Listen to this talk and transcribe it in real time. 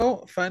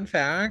So, fun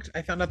fact,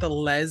 I found out the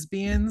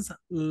lesbians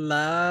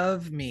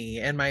love me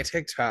and my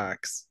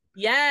TikToks.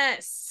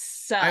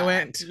 Yes. I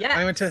went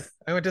I went to Yes.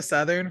 I went to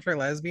Southern for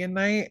lesbian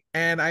night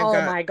and I've Oh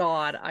got my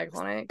God.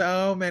 Iconic.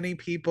 so many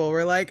people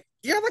were like,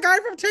 "You're the guy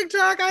from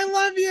TikTok. I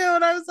love you."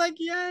 And I was like,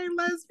 "Yay,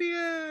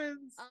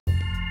 lesbians."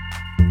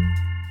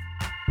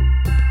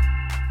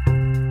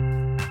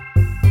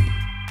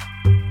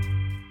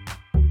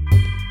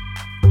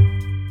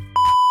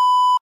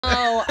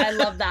 Oh, I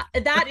love that.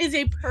 That is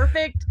a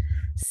perfect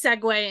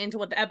segue into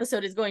what the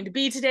episode is going to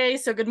be today.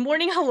 So, good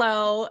morning.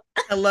 Hello.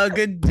 Hello,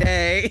 good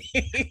day.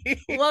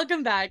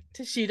 Welcome back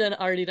to She Done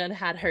Already Done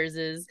Had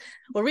Herses,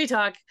 where we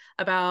talk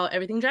about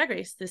everything Drag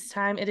Race. This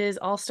time it is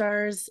All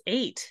Stars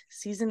 8,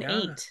 season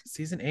Yeah, 8.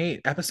 season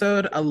 8,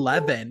 episode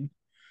 11.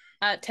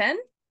 10?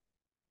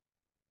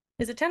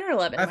 Is it 10 or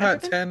 11? I Am I thought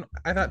tripping? 10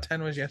 I thought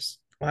 10 was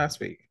last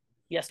week.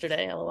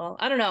 Yesterday, lol.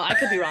 I don't know. I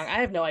could be wrong.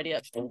 I have no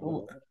idea.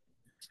 Ooh.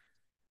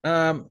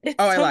 It's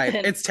I lied.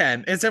 something. It's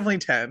 10. It's definitely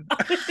 10.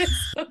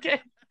 It's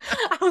okay.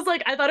 I was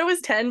like, I thought it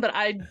was 10, but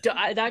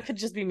that could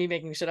just be me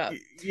making shit up.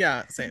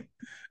 Yeah, same.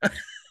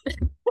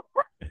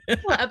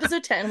 Well,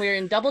 episode 10, we're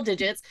in double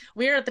digits.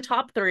 We're at the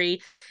top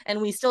three,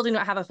 and we still do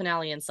not have a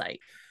finale in sight.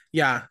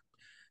 Yeah.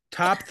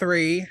 Top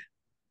 3.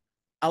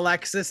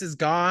 Alexis is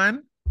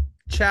gone.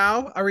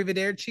 Ciao,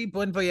 arrivederci,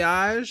 bon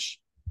voyage.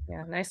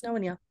 Yeah, nice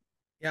knowing you.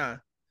 Yeah.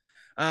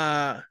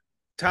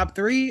 Top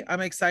 3,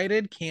 I'm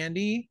excited.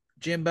 Candy,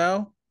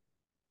 Jimbo,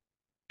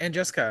 and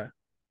Jessica.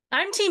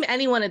 I'm team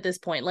anyone at this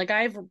point. Like,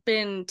 I've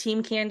been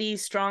team Candy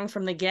strong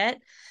from the get,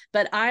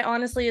 but I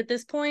honestly, at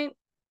this point,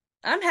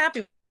 I'm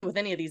happy with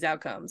any of these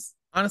outcomes.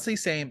 Honestly,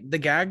 same. The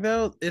gag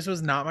though, this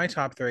was not my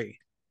top 3.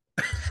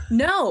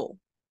 No,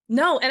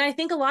 no. And I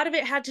think a lot of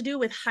it had to do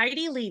with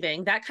Heidi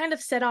leaving. That kind of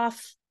set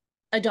off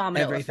a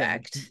domino Everything.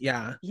 effect.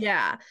 Yeah.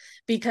 Yeah,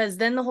 because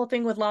then the whole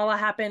thing with Lala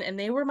happened, and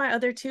they were my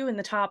other two in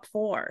the top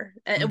four,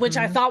 which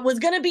I Mm-hmm. thought was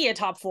going to be a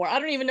top four. I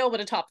don't even know what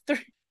a top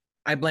three.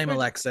 I blame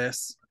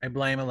Alexis. I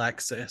blame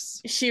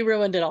Alexis. She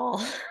ruined it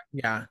all.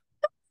 Yeah.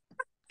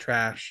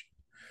 Trash.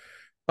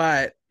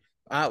 But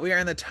we are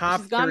in the top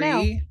She's gone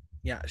now. 3.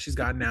 Yeah, she's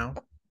gone now.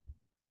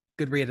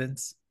 Good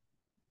riddance.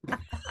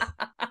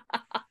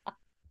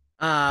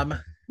 Um,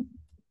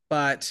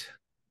 but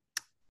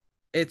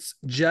it's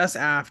just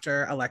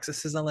after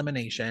Alexis's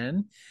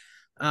elimination,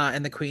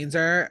 and the queens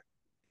are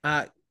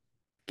uh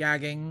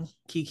gagging,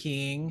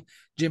 kikiing,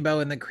 Jimbo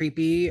in the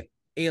creepy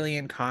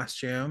alien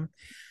costume.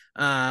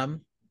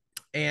 Um,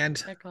 and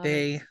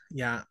Iconic.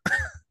 yeah,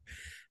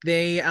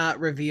 they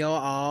reveal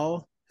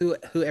all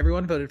who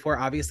everyone voted for.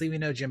 Obviously, we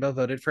know Jimbo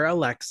voted for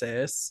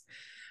Alexis.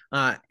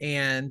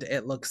 And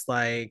it looks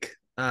like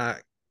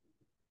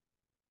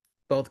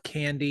both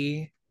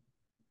Candy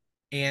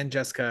and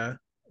Jessica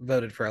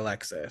voted for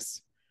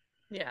Alexis.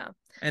 Yeah.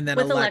 And then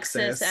With Alexis,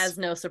 Alexis, as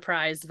no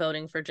surprise,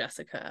 voting for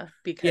Jessica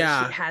because she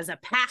yeah, has a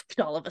pact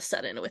all of a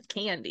sudden with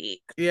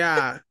Candy.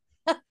 yeah.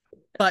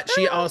 But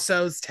she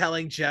also is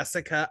telling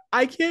Jessica,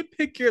 I can't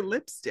pick your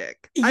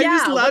lipstick. I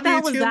just Yeah, what love the you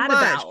hell was too that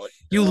much. about?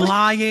 You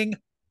lying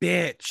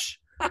bitch.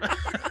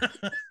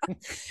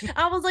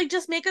 I was like,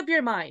 just make up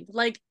your mind.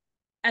 Like,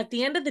 at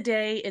the end of the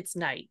day, it's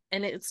night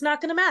and it's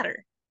not going to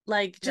matter.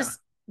 Like, Yeah, just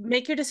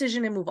make your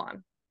decision and move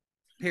on.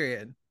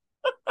 period.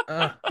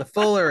 The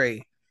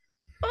foolery.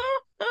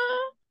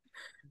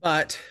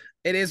 But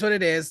it is what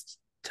it is.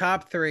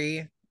 Top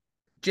 3.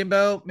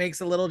 Jimbo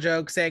makes a little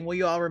joke saying, will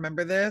you all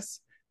remember this?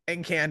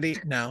 And Candy,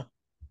 no.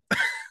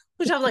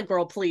 Which I'm like,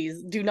 girl,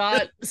 please do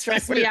not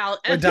stress me out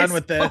We're at done this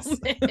with this.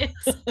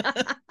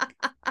 moment.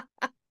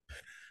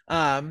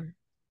 um,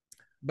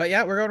 but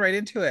yeah, we're going right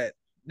into it.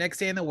 Next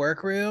day in the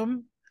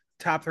workroom,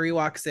 top 3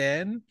 walks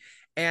in,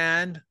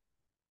 and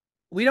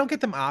we don't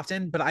get them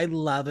often, but I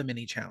love a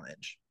mini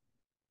challenge.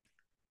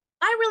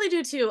 I really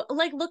do too.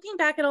 Like, looking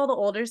back at all the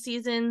older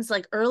seasons,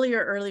 like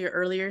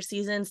earlier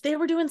seasons, they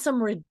were doing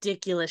some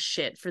ridiculous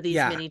shit for these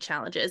Yeah. mini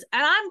challenges.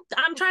 And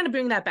I'm trying to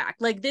bring that back.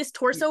 Like, this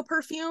torso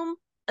perfume,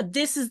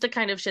 this is the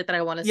kind of shit that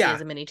I want to see Yeah.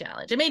 as a mini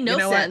challenge. It made You no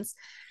know what? sense,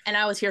 and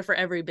I was here for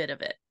every bit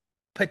of it.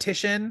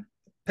 Petition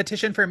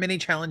for mini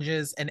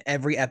challenges in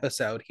every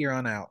episode here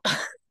on out.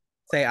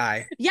 Say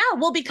I. Yeah,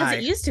 well, because it I.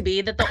 used to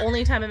be that the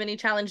only time a mini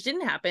challenge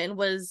didn't happen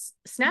was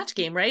Snatch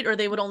Game, right? Or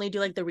they would only do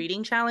like the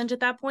reading challenge at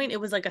that point. It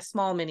was like a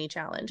small mini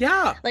challenge.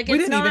 Yeah. Like, We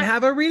it's didn't even not,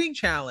 have a reading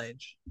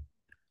challenge.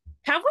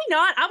 have we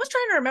not? I was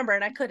trying to remember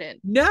and I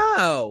couldn't.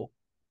 No.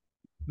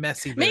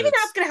 Messy Maybe that's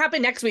boots. gonna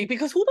happen next week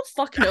because who the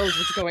fuck knows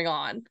what's going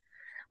on?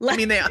 I Like,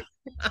 mean, they.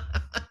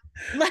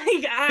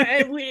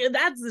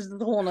 that's a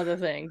whole other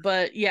thing.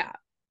 But yeah,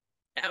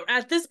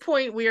 at this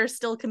point, we are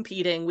still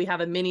competing. We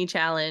have a mini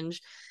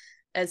challenge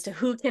as to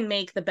who can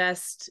make the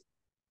best.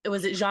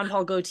 Was it Jean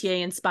Paul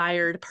Gaultier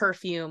inspired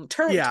perfume,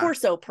 Yeah.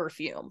 torso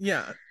perfume?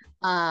 Yeah.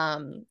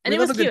 And We it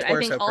love was a good cute. I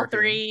think torso all perfume.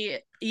 three,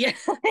 yeah,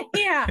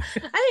 yeah.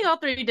 I think all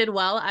three did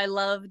well. I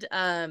loved.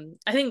 I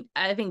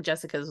think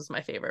Jessica's was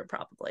my favorite,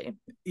 probably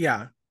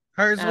Yeah.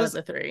 Hers out of was,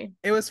 the three.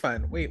 it was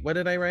fun. Wait, what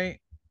did I write?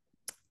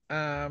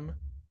 Um,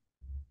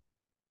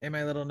 in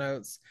my little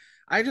notes.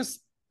 I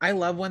just I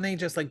love when they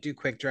just like do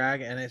quick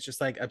drag and it's just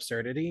like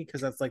absurdity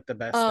because that's like the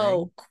best thing.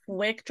 Oh,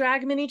 quick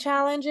drag mini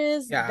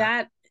challenges. Yeah.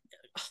 That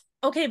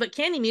okay, but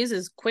Candy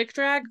Muse's quick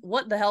drag,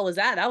 what the hell was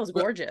that? That was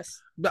But,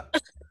 gorgeous.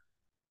 but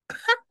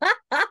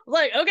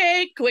Like,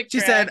 okay, quick she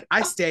said, drag.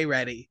 I stay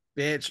ready,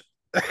 bitch.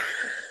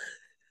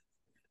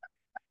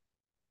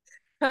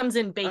 Comes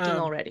in baking um,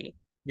 already.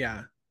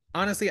 yeah.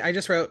 Honestly, I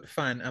just wrote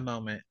fun a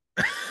moment.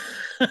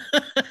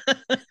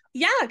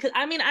 Yeah, because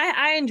I mean,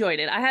 I enjoyed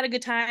it. I had a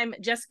good time.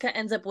 Jessica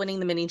ends up winning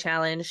the mini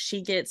challenge.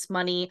 She gets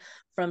money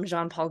from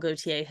Jean Paul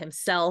Gaultier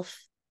himself,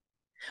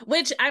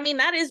 which I mean,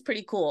 that is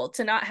pretty cool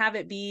to not have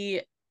it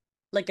be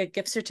like a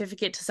gift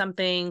certificate to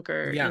something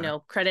or, Yeah.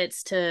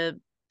 credits to,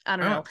 I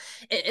don't Oh, know.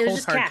 It was cold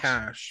just hard cash.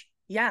 cash.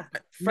 Yeah,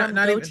 Not from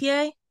not even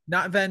Gaultier.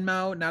 not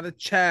Venmo, not a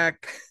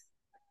check.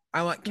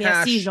 I want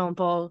Merci, cash Jean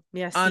Paul.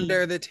 Merci.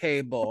 under the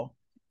table.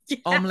 Yeah,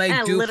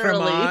 Omelette du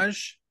literally.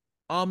 fromage.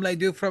 Omelette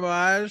du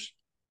fromage.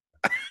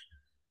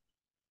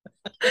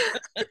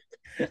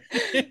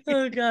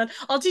 Oh God.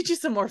 I'll teach you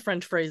some more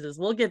French phrases.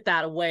 We'll get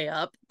that way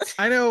up.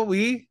 I know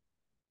we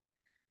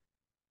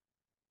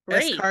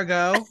Great.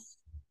 escargot,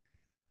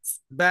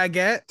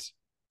 baguette.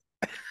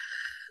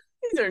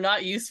 These are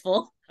not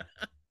useful.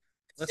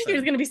 You're Listen,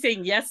 going to be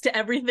saying yes to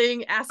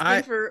everything, asking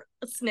I for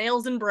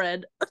snails and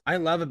bread. I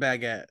love a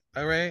baguette.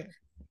 All right.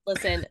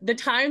 Listen, the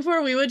times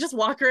where we would just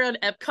walk around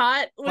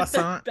Epcot with the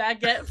Croissant.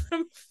 baguette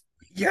from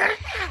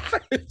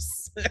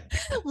Yes.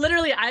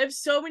 literally, I have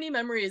so many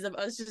memories of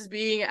us just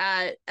being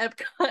at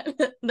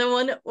Epcot. The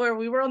one where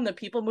we were on the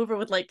People Mover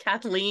with like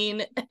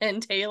Kathleen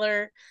and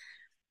Taylor.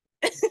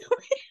 I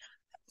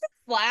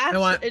Flash.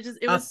 want It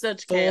a was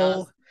such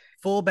chaos.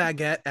 full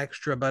baguette,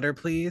 extra butter,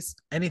 please.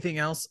 Anything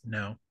else?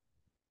 No.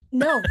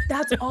 No,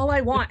 that's all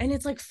I want. And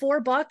it's like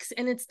 $4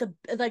 and it's the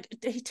like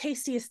the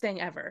tastiest thing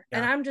ever.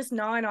 And Yeah. I'm just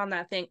gnawing on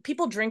that thing.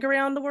 People drink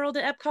around the world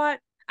at Epcot.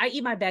 I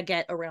eat my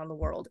baguette around the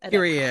world at Epcot.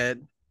 Period.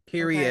 Okay.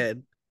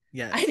 Period.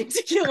 Yes. I need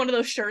to get one of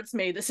those shirts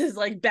made. This is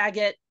like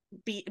baguette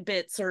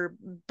bits or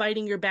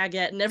biting your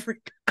baguette never.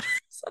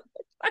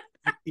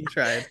 You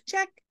tried.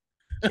 Check.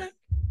 Check.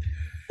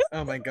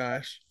 Oh my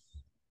gosh.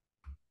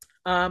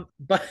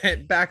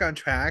 But back on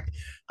track.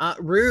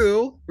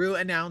 Rue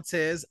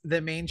announces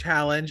the main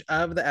challenge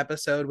of the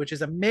episode, which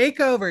is a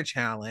makeover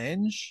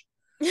challenge.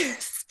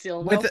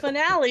 Still no With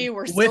finale.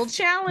 We're still with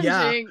yeah,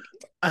 challenging.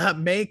 a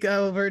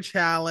makeover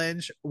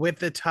challenge with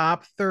the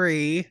top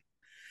three.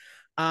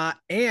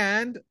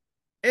 And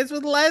it's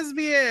with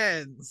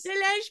lesbians. The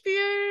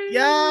lesbians.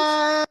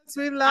 Yes,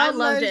 we I love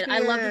loved it. I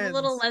loved the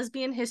little lesbians.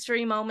 lesbian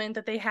history moment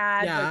that they had,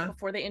 like Yeah,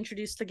 before they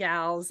introduced the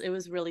gals. It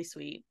was really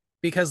sweet.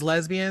 because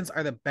lesbians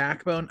are the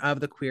backbone of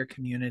the queer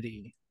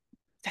community.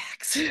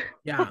 Facts.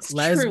 Yeah, That's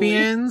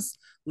truly.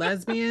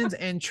 lesbians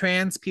and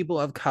trans people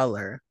of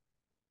color.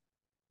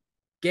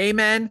 Gay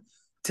men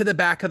to the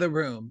back of the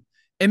room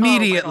Oh my God,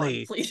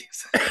 immediately.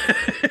 please.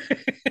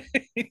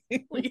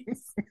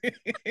 Please.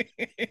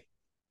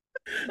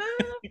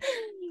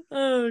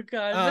 Oh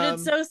God. But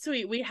it's um, so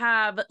sweet. We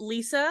have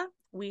Lisa,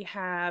 we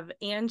have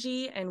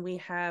Angie, and we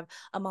have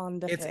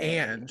Amanda it's Faye.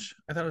 Ange.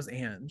 I thought it was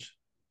Ange.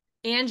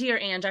 Angie or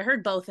Ange. I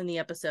heard both in the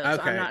episode, so I'm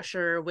Okay, not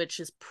sure which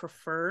is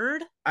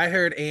preferred. I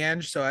heard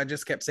Ange, so I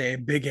just kept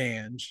saying Big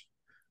Ange.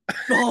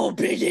 Oh,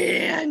 Big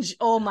Ange.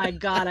 Oh my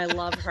God, I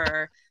love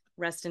her.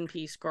 Rest in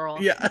peace, girl.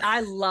 Yeah.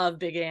 I love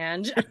Big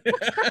Ange.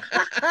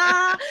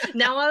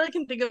 Now all I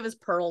can think of is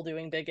Pearl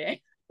doing Big Ange.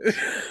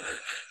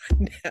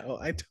 No,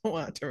 I don't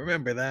want to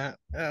remember that.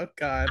 Oh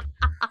God.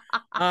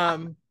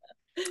 Um,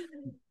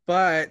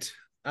 but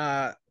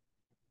the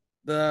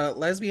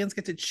lesbians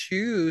get to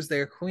choose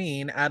their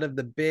queen out of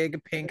the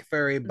big pink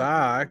furry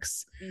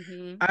box.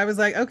 Mm-hmm. I was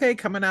like, okay,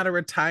 coming out of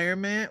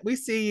retirement, we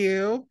see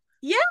you.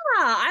 Yeah,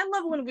 I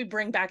love when we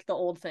bring back the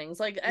old things.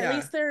 Like at Yeah,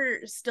 least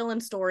they're still in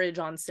storage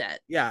on set.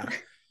 yeah.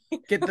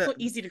 Get the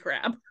Easy to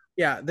grab.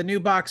 yeah, the new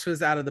box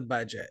was out of the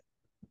budget.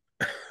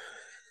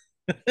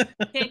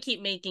 Can't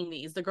keep making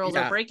these. The girls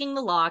are Yeah. breaking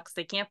the locks.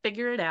 They can't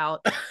figure it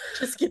out.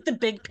 Just get the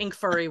big pink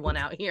furry one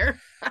out here.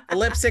 The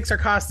lipsticks are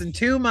costing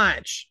too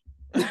much.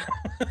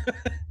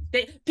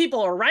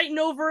 People are writing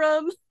over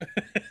them.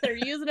 They're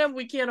using them.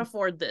 We can't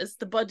afford this.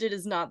 The budget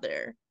is not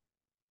there.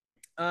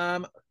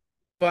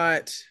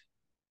 But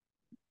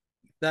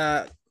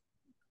the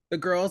the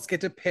girls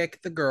get to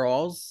pick the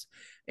girls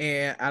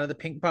and out of the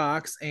pink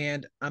box,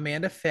 and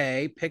Amanda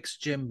Faye picks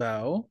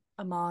Jimbo.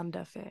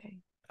 Amanda Faye.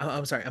 Oh,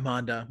 I'm sorry,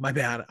 Amanda. My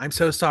bad. I'm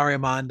so sorry,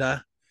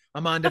 Amanda.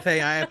 Amanda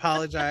Faye, I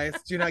apologize.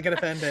 Do not get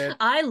offended.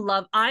 I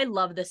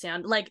love the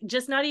sound. Like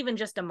just not even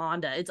just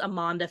Amanda. It's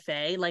Amanda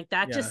Faye. Like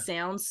that Yeah. just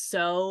sounds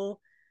so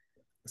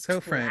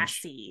So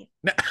classy.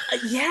 French.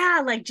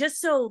 Yeah, like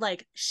just so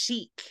like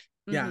chic.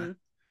 Yeah.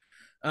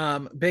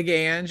 Big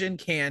Ange and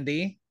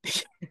Candy.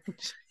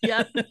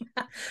 Yep.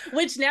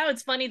 Which now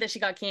it's funny that she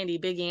got Candy,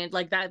 Big Ange,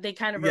 like that. They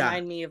kind of Yeah.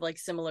 remind me of like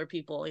similar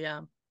people.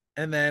 Yeah.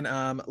 And then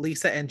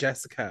Lisa and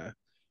Jessica.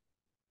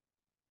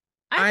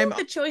 I think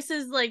the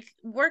choices like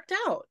worked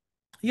out.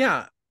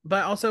 Yeah,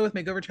 but also with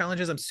makeover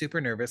challenges, I'm super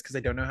nervous because I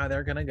don't know how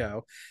they're gonna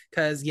go.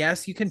 Because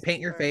yes, you can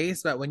paint your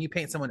face, but when you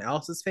paint someone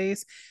else's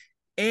face,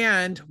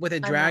 And with a A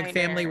drag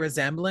family nightmare.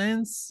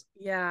 resemblance,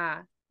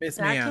 Yeah. Miss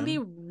That can be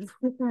Ma'am.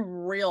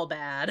 real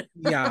bad.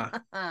 Yeah.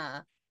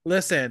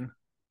 Listen,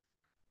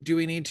 do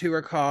we need to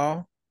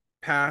recall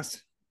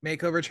past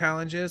makeover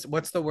challenges?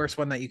 What's the worst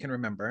one that you can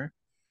remember?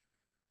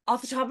 Off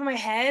the top of my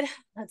head,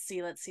 let's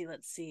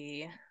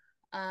see.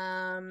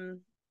 Um,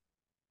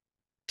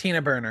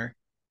 Tina Burner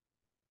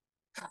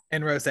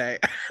and Rose. that's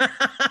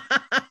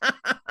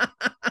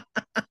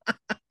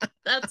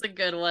a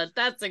good one.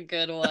 That's a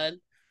good one.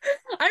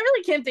 I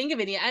really can't think of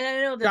any. I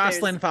know that there's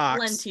Jocelyn Fox.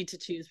 plenty to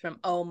choose from.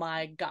 Oh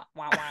my god.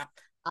 Wow, wow.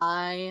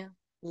 I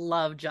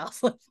love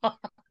Jocelyn Fox.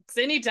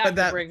 But Anytime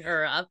you bring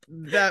her up.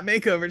 that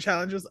makeover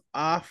challenge was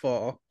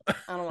awful. I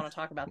don't want to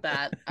talk about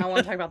that. I want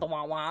to talk about the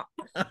wah wah.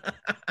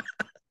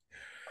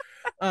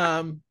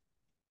 um,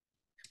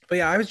 but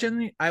yeah,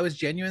 I was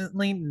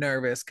genuinely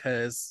nervous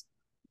because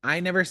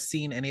I never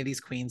seen any of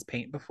these queens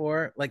paint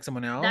before, like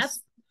someone else.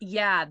 That's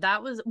yeah,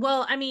 that was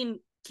well, I mean,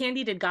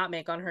 Candy did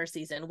Gottmik on her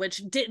season,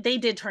 which they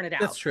did turn it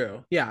That's out.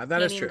 true. Yeah,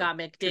 that is Candy and true.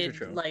 Gottmik True, true, did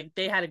true. like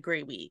they had a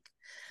great week.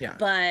 Yeah.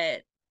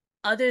 But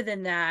other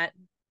than that,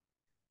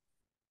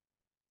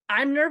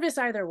 I'm nervous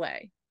either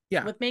way.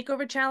 Yeah. With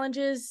makeover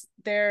challenges,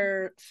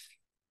 they're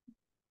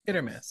hit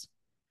or miss.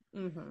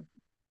 Mm-hmm.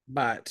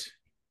 But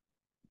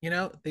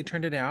they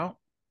turned it out.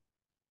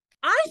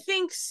 I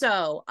think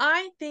so.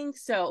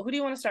 Who do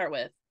you want to start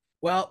with?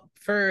 Well,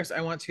 first,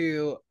 I want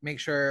to make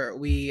sure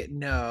we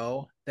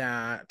know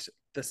that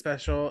the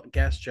special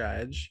guest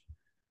judge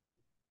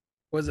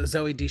was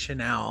Zoe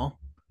Deschanel.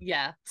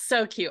 Yeah,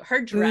 so cute.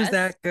 Her dress, who's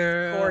that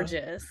girl?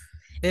 Gorgeous.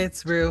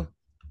 It's Rue.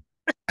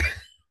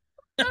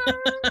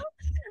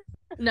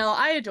 No,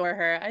 I adore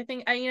her. I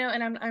think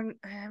and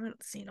I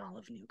haven't seen all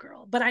of New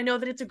Girl, but I know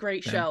that it's a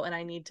great show, and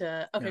I need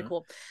to. Okay, yeah.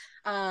 Cool.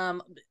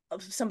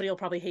 Somebody will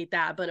probably hate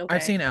that, but okay.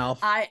 I've seen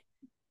Elf.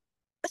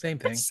 Same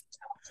thing.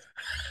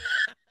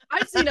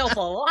 I've seen Elf a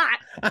lot.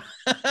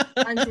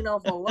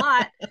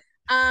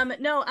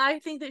 No, I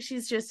think that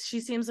she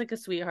seems like a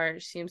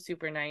sweetheart. She seems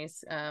super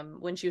nice.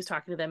 When she was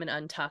talking to them in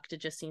Untucked, it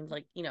just seemed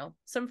like,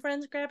 some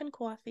friends grabbing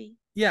coffee.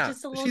 Yeah,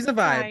 just she's a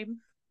vibe.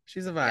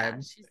 She's a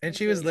vibe. Yeah, and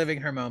she was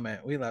living her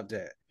moment. We loved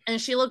it.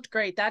 And she looked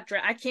great. That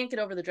dress, I can't get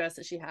over the dress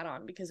that she had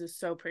on because it was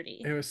so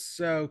pretty. It was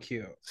so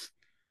cute.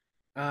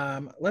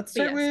 Let's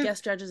start with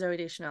guest judge Zoe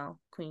Deschanel,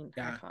 queen,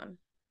 icon,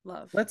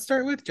 love. Let's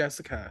start with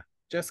Jessica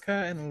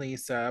and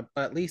Lisa,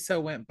 but Lisa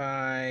went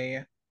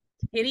by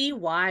Kitty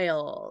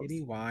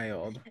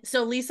Wild.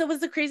 So Lisa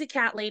was the crazy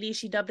cat lady.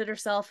 She dubbed it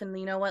herself, and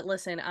you know what?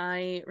 Listen,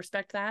 I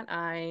respect that.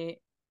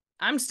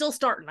 I'm still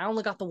starting. I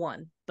only got the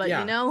one, but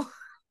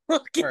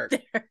we'll get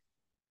there.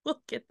 We'll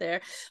get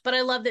there. But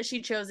I love that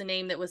she chose a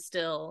name that was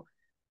still,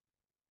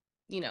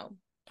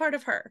 part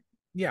of her.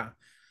 Yeah.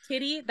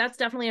 Kitty, that's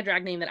definitely a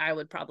drag name that I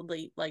would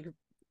probably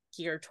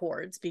gear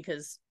towards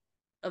because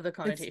of the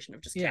connotation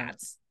of just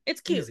cats.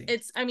 It's cute.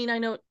 Easy. I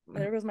know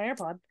there goes my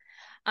AirPod.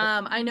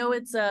 I know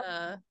it's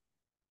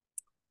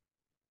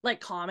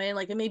common,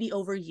 it may be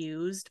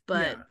overused,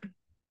 but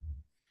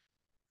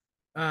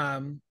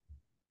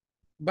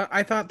but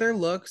I thought their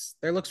looks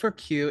were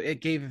cute.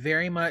 It gave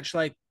very much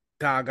like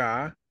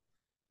Gaga.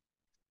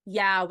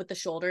 Yeah, with the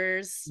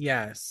shoulders.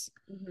 Yes.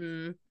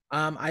 Mm-hmm.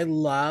 I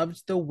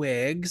loved the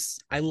wigs.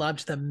 I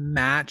loved the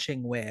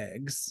matching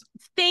wigs.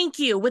 Thank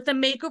you. With the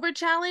makeover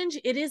challenge,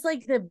 it is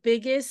the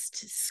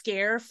biggest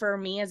scare for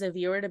me as a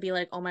viewer to be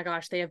like, oh my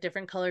gosh, they have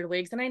different colored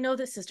wigs. And I know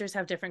that sisters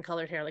have different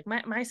colored hair.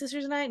 My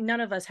sisters and I, none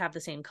of us have the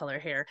same color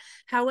hair.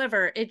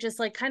 However, it just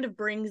kind of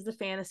brings the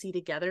fantasy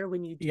together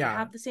when you do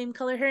have the same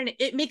color hair, and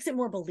it makes it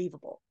more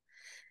believable.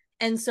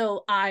 And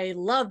so I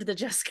loved that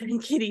Jessica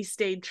and Kitty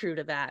stayed true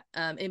to that.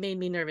 It made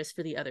me nervous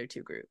for the other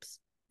two groups.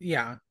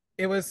 Yeah.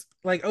 It was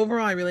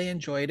overall, I really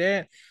enjoyed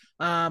it.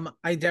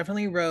 I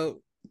definitely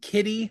wrote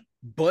Kitty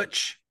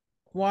Butch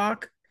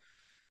walk.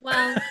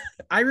 Well,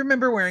 I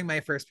remember wearing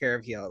my first pair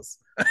of heels.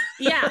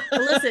 Yeah,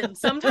 listen,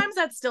 sometimes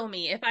that's still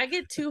me. If I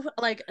get too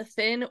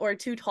thin or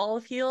too tall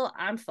of heel,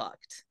 I'm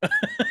fucked.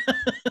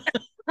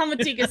 I'm gonna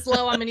take it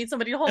slow. I'm gonna need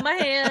somebody to hold my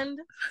hand,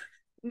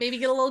 maybe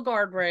get a little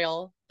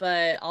guardrail,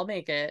 but I'll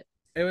make it.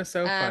 It was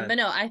so fun. But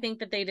no, I think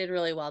that they did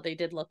really well. They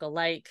did look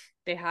alike.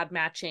 They had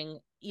matching,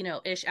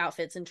 ish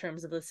outfits in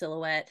terms of the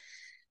silhouette.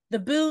 The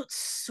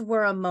boots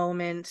were a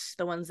moment,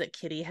 the ones that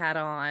Kitty had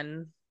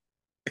on.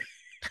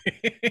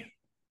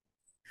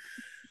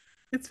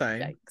 It's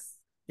fine. Yikes.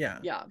 Yeah.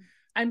 Yeah.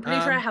 I'm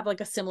pretty sure I have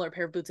a similar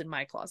pair of boots in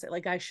my closet.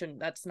 I shouldn't,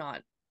 that's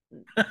not.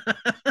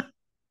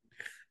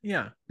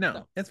 Yeah.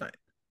 No, it's fine.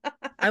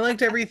 I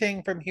liked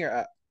everything from here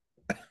up.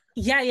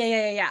 Yeah.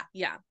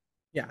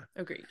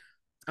 Agreed.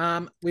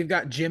 We've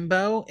got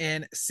Jimbo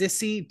and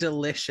Sissy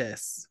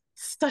Delicious.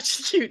 Such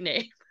a cute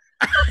name.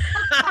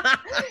 Because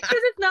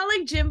it's not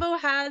like Jimbo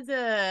has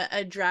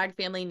a drag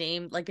family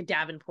name like a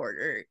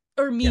Davenport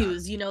or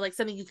Muse,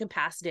 something you can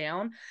pass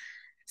down.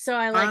 So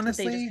I like that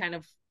they just kind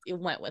of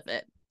went with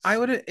it. It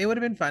would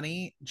have been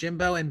funny,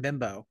 Jimbo and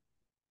Bimbo.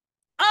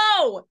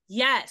 Oh,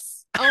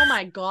 yes. Oh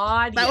my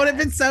God. That would have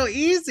been so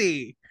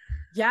easy.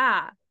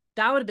 Yeah,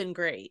 that would have been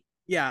great.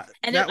 Yeah,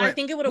 And that I went.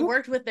 think it would have Ooh,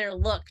 worked with their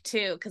look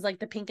too, because like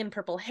the pink and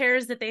purple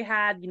hairs that they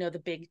had,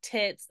 the big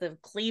tits, the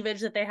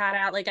cleavage that they had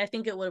out. Like I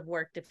think it would have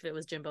worked if it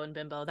was Jimbo and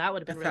Bimbo. That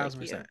would have been really cute.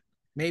 1,000%.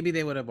 Maybe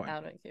they would have won.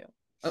 That would have been cute.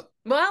 Oh,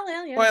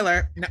 Well, yeah.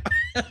 spoiler. No.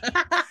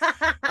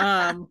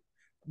 um,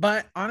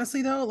 but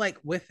honestly though, like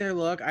with their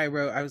look, I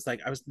was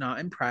like, I was not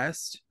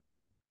impressed.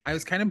 I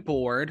was kind of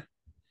bored.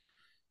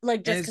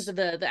 Like And just because it's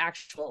of the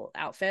actual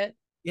outfit.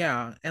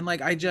 yeah, and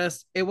like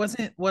it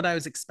wasn't what I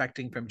was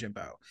expecting from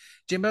Jimbo.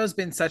 Jimbo's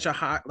been such a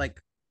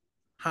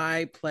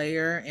high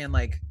player and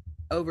like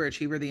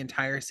overachiever the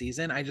entire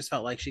season. I just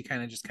felt like she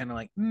kind of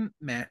like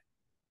meh.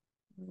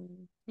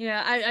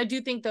 Yeah, I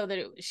do think though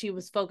that she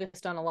was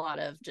focused on a lot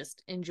of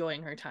just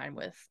enjoying her time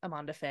with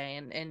Amanda Faye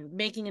and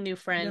making a new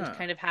friend, Yeah,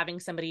 kind of having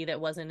somebody that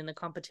wasn't in the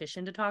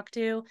competition to talk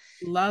to.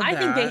 love I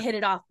think they that. hit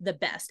it off the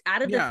best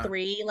out of the Yeah.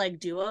 three like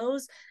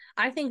duos.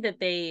 I think that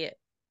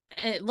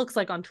it looks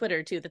like on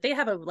Twitter too that they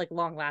have a like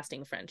long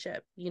lasting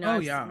friendship. Oh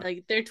I've yeah.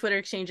 like their Twitter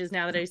exchanges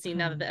now that I've seen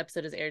now that the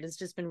episode has aired has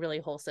just been really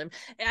wholesome.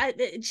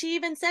 She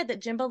even said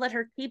that Jimbo let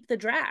her keep the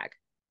drag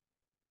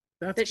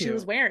That's that she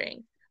was cute.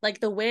 wearing, like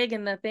the wig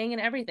and the thing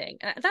and everything.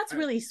 That's I,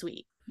 really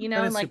sweet,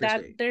 that and is like super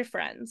that sweet. they're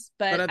friends.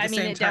 But But at I the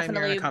mean, same it time,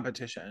 you're in a definitely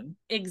competition.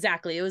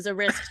 exactly. It was a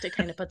risk to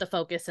kind of put the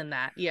focus in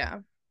that. Yeah.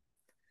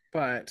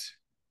 But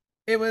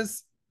it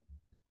was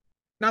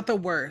not the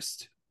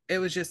worst. It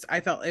was just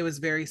I felt it was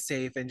very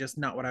safe and just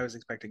not what I was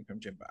expecting from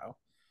Jimbo.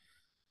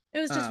 It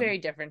was just Um, very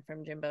different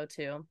from Jimbo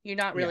too. You're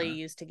not really yeah,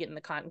 used to getting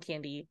the cotton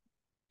candy,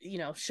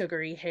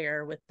 sugary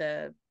hair with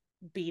the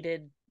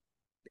beaded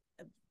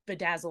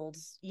bedazzled,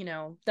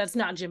 that's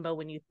not Jimbo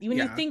when you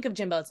yeah, think of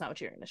Jimbo, it's not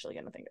what you're initially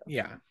gonna think of.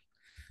 yeah.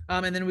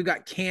 And then we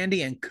got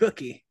Candy and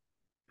Cookie.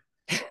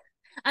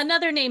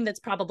 Another name that's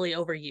probably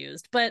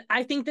overused, but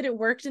I think that it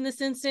worked in this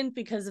instant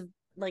because of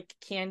like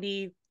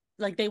Candy,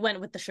 like they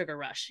went with the sugar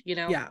rush.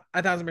 Yeah,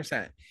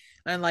 1,000%.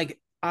 And like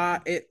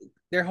it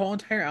their whole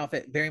entire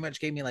outfit very much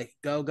gave me like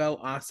go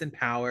Austin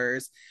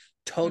Powers,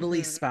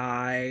 totally Mm-hmm.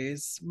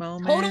 spies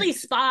Totally moment.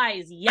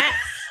 spies. Yes.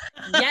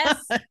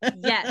 Yes.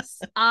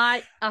 Yes.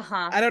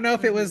 Uh-huh. I don't know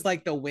if it Mm-hmm. was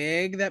like the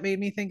wig that made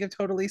me think of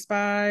Totally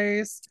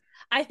Spies.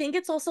 I think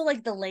it's also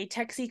like the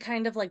latexy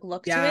kind of like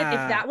look to it.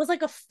 If Yeah, that was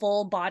like a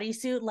full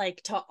bodysuit,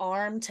 like to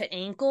arm to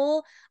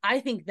ankle, I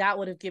think that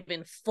would have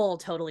given full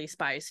Totally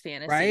Spies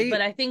fantasy. But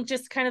right? I think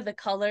just kind of the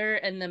color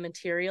and the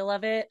material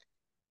of it,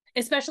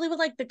 especially with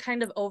like the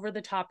kind of over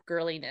the top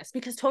girliness,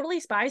 because Totally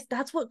Spies,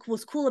 that's what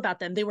was cool about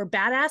them. They were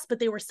badass, but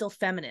they were still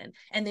feminine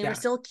and they were Yeah,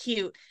 still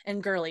cute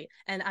and girly.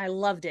 And I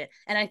loved it.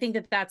 And I think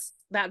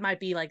that might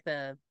be like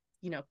the,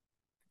 you know,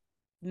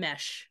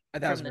 mesh a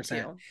from thousand the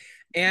percent. two.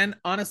 And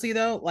honestly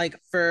though, like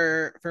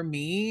for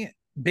me,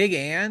 Big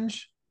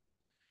Ange,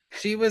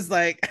 she was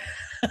like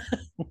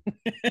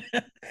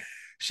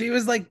she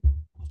was like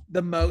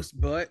the most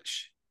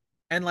butch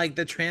and like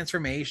the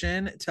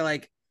transformation to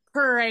like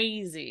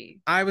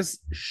Crazy. I was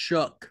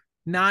shook.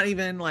 Not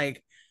even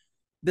like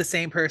the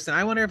same person.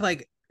 I wonder if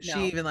like she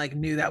No. even like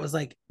knew that was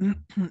like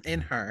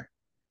in her.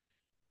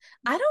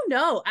 I don't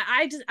know.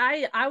 I just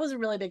I was a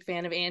really big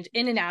fan of Ange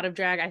in and out of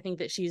drag. I think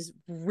that she's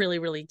really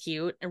really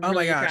cute and Oh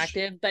my really gosh,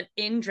 attractive. But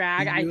in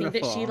drag, I think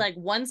that she beautiful. like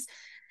once,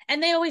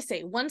 and they always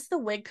say once the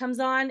wig comes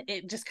on,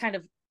 it just kind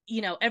of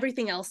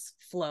everything else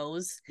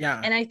flows. Yeah,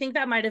 And I think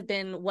that might have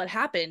been what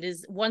happened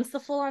is once the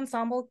full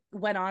ensemble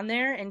went on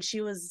there and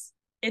she was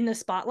in the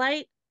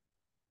spotlight,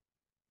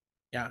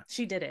 yeah.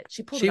 she did it.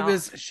 She pulled it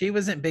off. She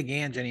wasn't Big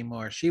Ange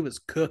anymore. She was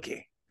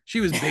Cookie. She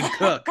was Big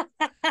Cook.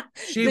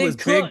 She was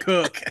Big Big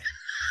cook. Cook.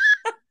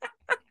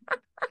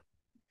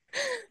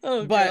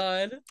 Oh But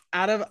God.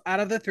 out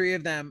of the three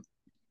of them,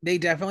 they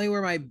definitely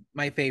were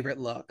my favorite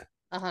look.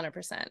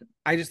 100%.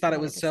 I just thought it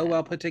was so 100%.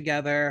 well put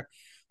together.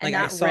 And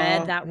Like I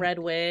saw, that red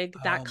wig,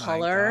 that oh my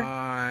color,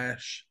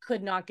 gosh,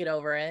 could not get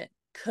over it.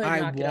 Could I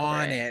not get over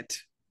want it.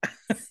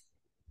 it.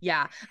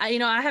 Yeah. I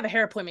have a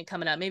hair appointment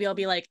coming up. Maybe I'll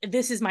be like,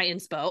 this is my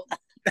inspo.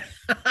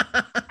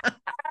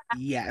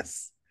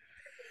 Yes,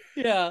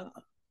 Yeah.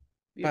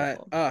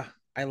 but Beautiful.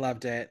 I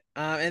loved it.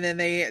 And then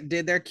they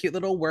did their cute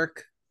little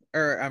work,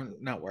 or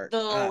not work. The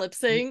little lip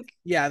sync,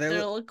 Yeah, their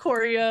little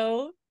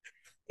choreo.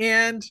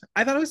 and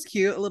I thought it was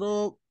cute, a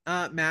little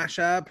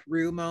mashup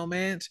Rue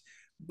moment,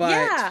 but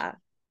Yeah.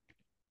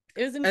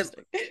 It was it,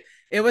 interesting.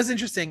 it was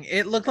interesting.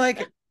 It looked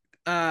like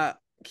uh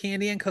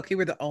Candy and Cookie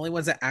were the only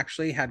ones that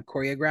actually had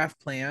choreographed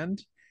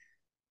planned.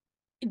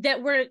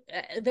 that were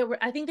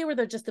I think they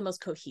were just the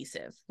most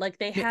cohesive. Like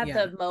they had Yeah,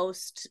 the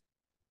most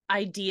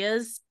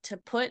ideas to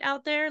put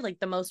out there, like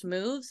the most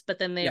moves, but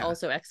then they yeah,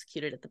 also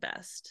executed it the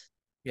best.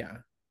 yeah.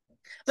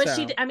 But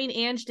So,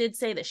 Ange did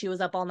say that she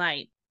was up all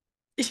night,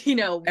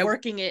 and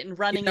working it and you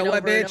running know it what,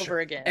 over and bitch? over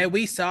again. And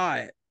we saw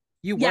it.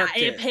 You Yeah, worked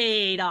it it.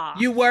 paid off.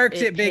 You worked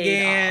It it, Big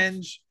paid off.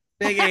 Ange.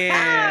 Big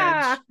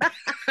Ange.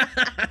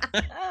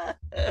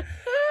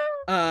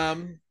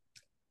 um,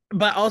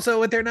 but also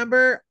with their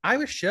number, I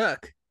was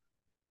shook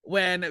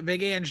when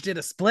Big Ange did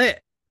a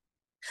split.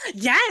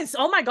 Yes.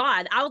 Oh my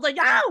God. I was like,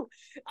 oh,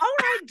 all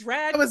right,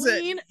 drag That was it.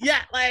 queen.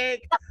 Yeah,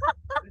 like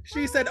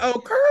she said,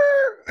 "Oh,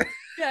 Kerr."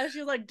 Yeah, she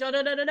was like, no,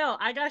 no, no, no, no.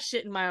 I got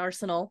shit in my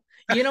arsenal.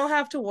 You don't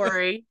have to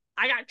worry.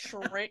 I got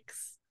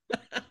tricks.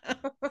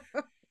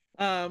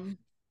 um,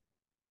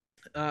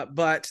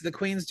 but the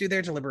queens do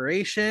their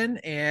deliberation,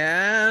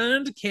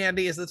 and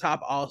Candy is the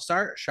top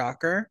all-star.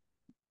 Shocker.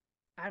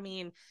 I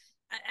mean,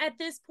 at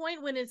this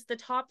point, when it's the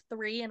top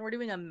three and we're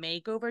doing a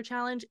makeover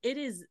challenge, it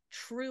is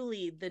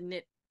truly the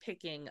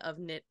nitpicking of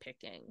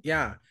nitpicking.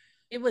 Yeah,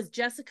 It was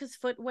Jessica's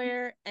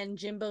footwear and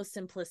Jimbo's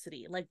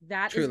simplicity. Like,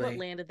 that is what truly.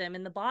 landed them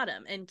in the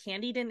bottom. And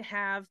Candy didn't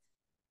have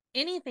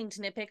anything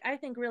to nitpick. I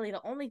think really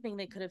the only thing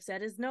they could have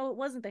said is no, it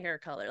wasn't the hair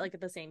color, like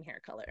the same hair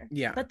color.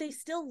 Yeah, But they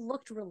still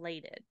looked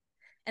related.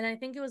 And I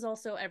think it was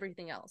also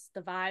everything else,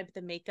 the vibe,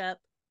 the makeup.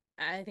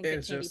 I think it that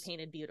was Candy just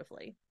painted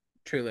beautifully.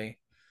 truly.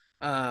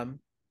 Um,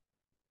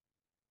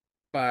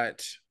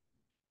 but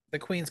the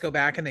queens go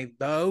back and they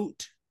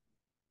vote,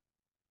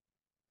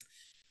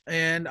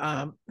 and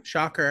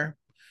shocker,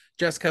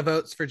 Jessica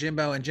votes for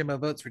Jimbo and Jimbo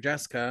votes for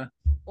Jessica.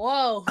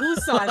 Whoa, who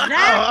saw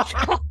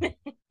that?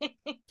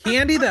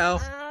 Candy though,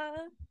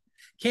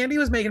 Candy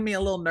was making me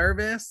a little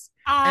nervous,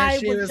 and I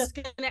was just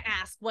gonna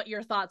ask what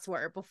your thoughts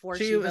were before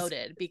she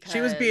voted, because she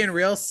was being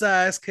real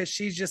sus, because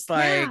she's just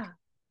like, yeah.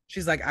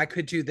 she's like, I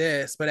could do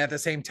this, but at the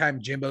same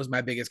time, Jimbo's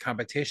my biggest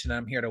competition.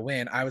 I'm here to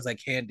win. I was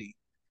like, Candy,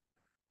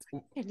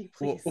 Candy,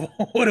 please.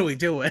 what are we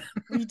doing?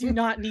 We do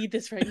not need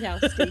this right now.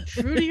 Stay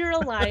true to your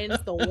alliance,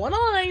 the one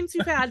alliance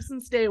you've had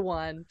since day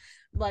one.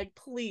 Like,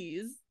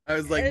 please. I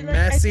was like, And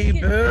messy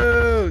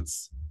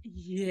boots.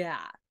 Yeah.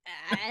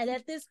 And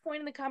at this point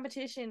in the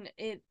competition,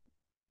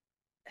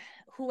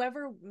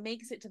 whoever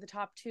makes it to the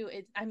top two,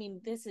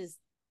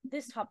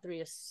 this top three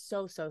is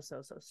so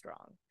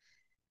strong.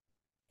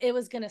 It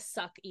was gonna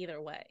suck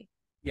either way.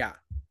 Yeah,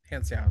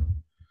 hands down.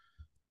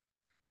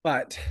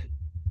 But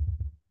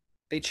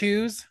they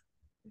choose.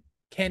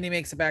 Candy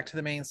makes it back to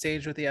the main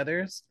stage with the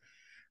others,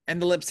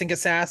 and the lip sync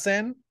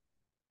assassin.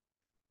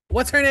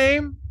 What's her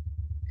name?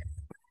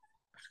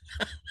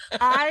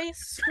 I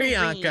screamed.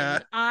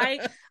 Priyanka. I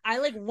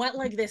like went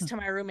like this to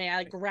my roommate. I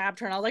like grabbed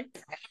her and I was like.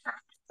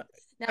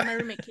 Now my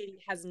roommate Katie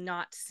has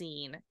not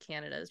seen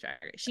Canada's Drag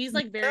Race. She's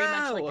like very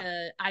much like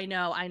I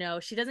know.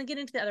 She doesn't get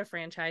into the other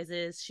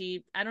franchises.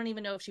 I don't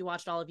even know if she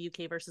watched all of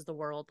UK versus the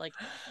World. Like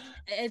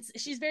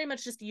she's very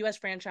much just a US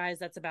franchise.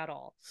 That's about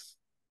all.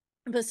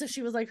 But so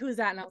she was like, "Who's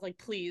that?" And I was like,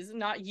 "Please,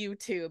 not you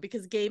too,"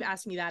 because Gabe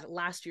asked me that at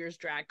last year's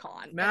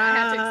DragCon. No, I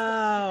had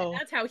to and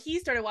that's how he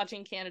started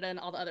watching Canada and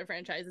all the other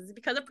franchises,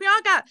 because of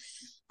Priyanka.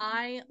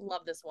 I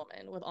love this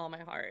woman with all my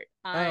heart.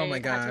 Oh my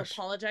gosh. I had to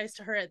apologize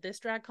to her at this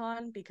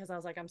DragCon because I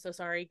was like, "I'm so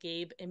sorry,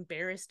 Gabe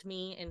embarrassed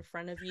me in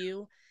front of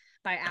you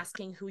by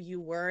asking who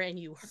you were, and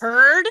you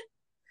heard."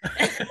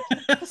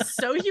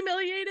 So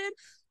humiliated.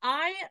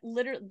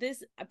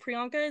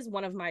 Priyanka is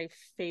one of my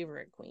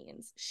favorite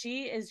queens.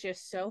 She is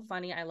just so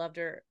funny. I loved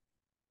her.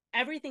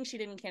 Everything she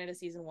did in Canada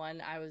season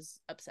 1, I was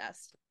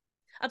obsessed.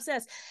 I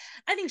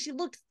think she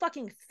looked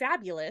fucking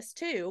fabulous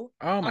too.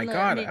 Oh my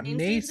god, amazing.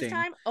 This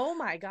time. Oh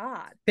my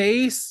god.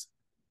 Face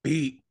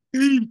beat.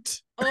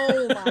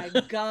 Oh my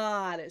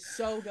god, it's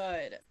so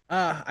good.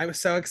 I was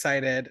so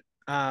excited.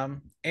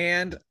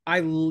 And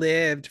I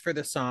lived for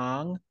the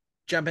song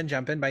Jumpin'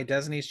 Jumpin' by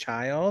Destiny's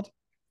Child.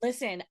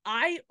 Listen,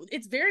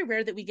 it's very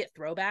rare that we get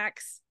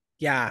throwbacks.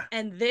 Yeah.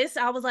 And this,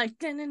 I was like,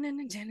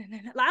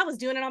 I was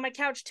doing it on my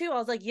couch too. I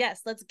was like, yes,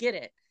 let's get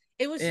it.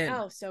 It was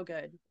so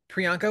good.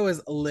 Priyanka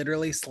was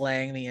literally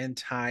slaying the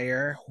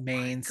entire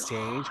main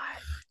stage.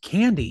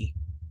 Candy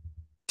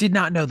did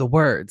not know the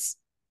words.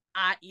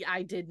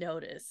 I did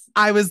notice.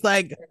 I was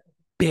like,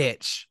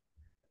 bitch,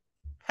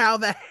 how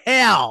the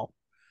hell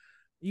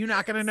you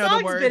not gonna know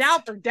the words? Been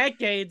out for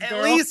decades.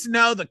 At least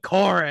know the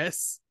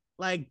chorus.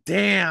 Like,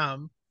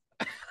 damn.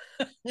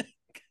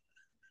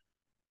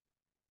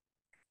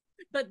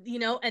 But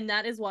and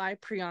that is why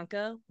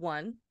Priyanka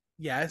won.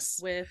 Yes.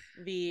 With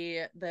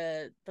the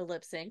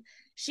lip sync.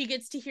 She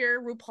gets to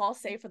hear RuPaul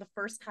say for the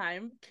first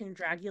time,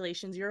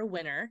 "Congratulations, you're a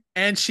winner."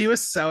 And she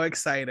was so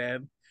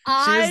excited.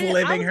 She was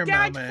living her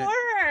moment. For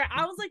her.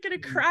 I was like gonna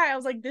cry. I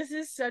was like, this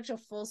is such a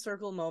full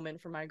circle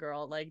moment for my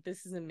girl. Like,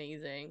 this is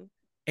amazing.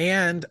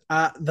 And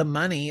the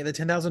money, the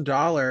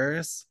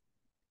 $10,000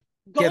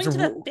 going to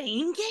the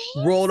Fame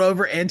game, rolled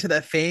over into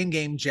the Fame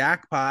game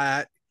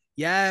jackpot.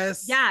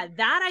 Yes. Yeah,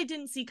 that I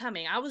didn't see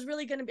coming. I was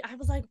really gonna be. I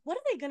was like, what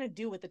are they gonna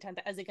do with the 10th?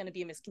 Is it gonna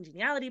be a Miss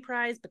Congeniality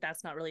prize? But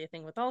that's not really a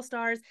thing with All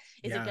Stars.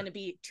 Is it gonna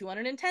be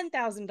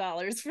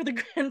 $210,000 for the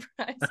grand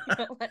prize?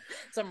 Like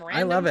some random.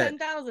 I love it.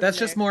 10,000. That's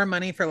just more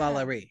money for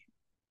Lala Ree.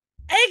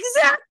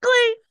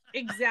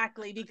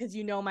 Exactly, because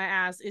my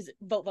ass is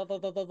vote.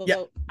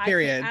 Yep,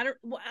 period. I don't.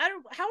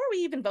 How are we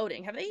even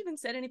voting? Have they even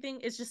said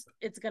anything?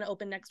 It's gonna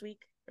open next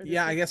week.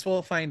 Yeah, week? I guess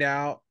we'll find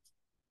out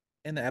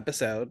in the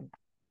episode.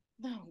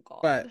 Oh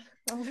god.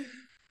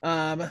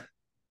 But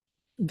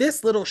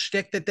this little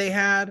shtick that they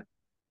had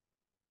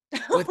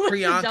with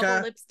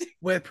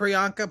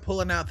Priyanka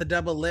pulling out the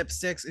double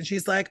lipsticks, and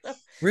she's like,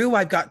 "Rue,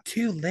 I've got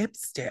 2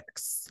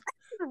 lipsticks."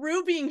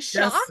 Rue being Yes.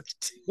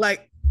 shocked.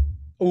 Like,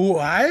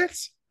 what?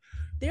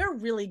 They're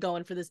really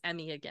going for this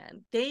Emmy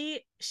again.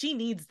 She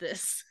needs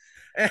this.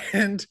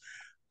 And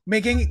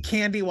making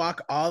Candy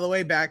walk all the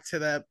way back to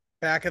the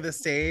back of the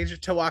stage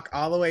to walk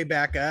all the way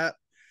back up.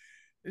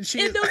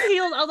 In those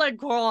heels, I was like,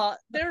 girl,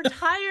 they're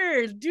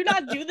tired. Do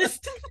not do this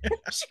to them.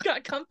 She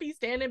got comfy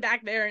standing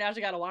back there, and now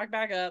she got to walk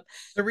back up.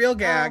 The real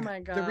gag. Oh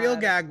my God. The real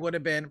gag would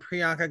have been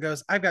Priyanka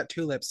goes, I've got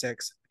 2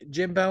 lipsticks,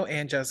 Jimbo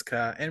and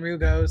Jessica. And Rue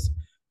goes,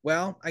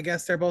 well, I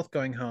guess they're both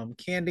going home.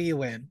 Candy, you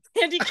win.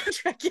 Candy,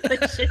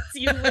 congratulations,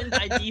 you win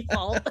by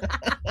default.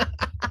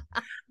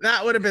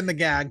 That would have been the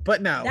gag,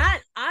 but no.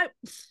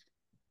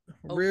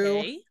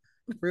 Okay.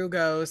 Rue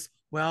goes,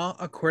 well,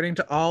 according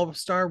to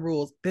all-star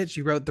rules, bitch,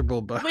 you wrote the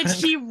rule book. Which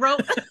he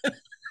wrote.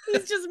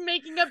 He's just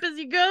making up as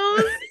he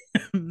goes.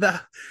 The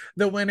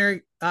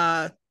winner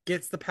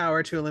gets the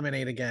power to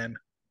eliminate again.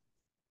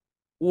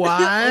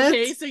 What?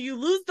 Okay, so you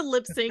lose the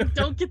lip sync,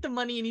 don't get the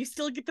money, and you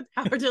still get the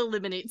power to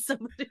eliminate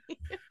somebody.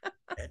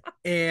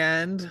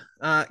 And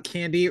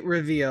Candy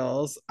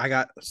reveals, I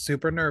got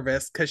super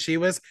nervous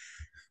because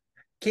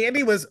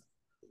Candy was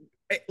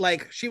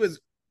like, she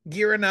was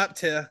gearing up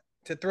to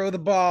throw the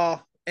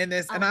ball in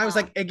this, and I was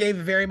like, it gave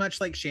very much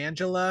like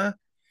Shangela.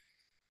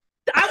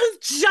 I was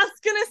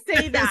just gonna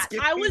say that.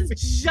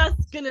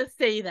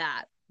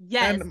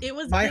 Yes, and it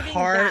was my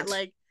heart. That,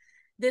 like,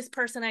 this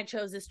person I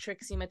chose is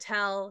Trixie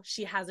Mattel.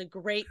 She has a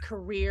great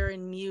career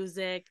in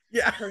music.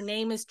 Yeah, her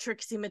name is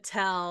Trixie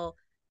Mattel.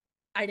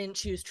 I didn't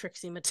choose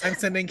Trixie Mattel. I'm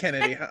sending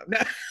Kennedy home. No.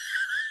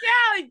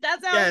 Yeah, like,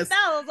 that's how it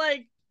felt. I was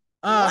like,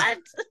 what?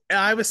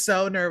 I was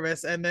so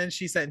nervous, and then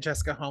she sent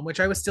Jessica home, which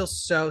I was still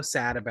so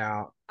sad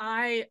about.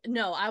 I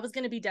was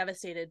going to be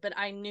devastated, but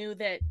I knew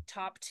that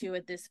top 2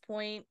 at this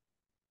point,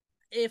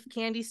 if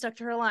Candy stuck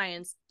to her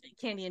alliance,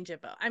 Candy and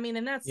Jimbo. I mean,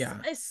 and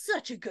it's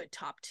such a good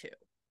top 2.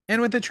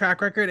 And with the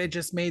track record, it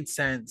just made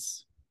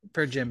sense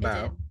for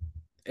Jimbo.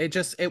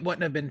 It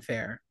wouldn't have been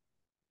fair.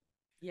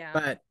 Yeah.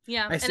 But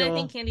yeah, I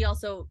think Candy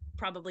also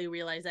probably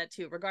realized that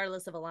too,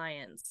 regardless of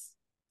alliance.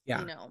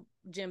 Yeah. You know,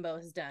 Jimbo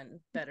has done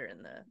better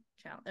in the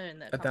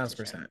challenge.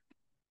 1,000%.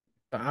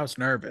 But I was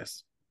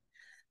nervous.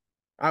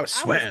 I was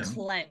sweating. I was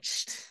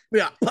clenched.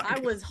 Yeah.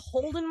 I was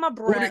holding my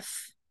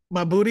breath.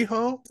 My booty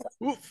hole?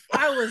 Oof.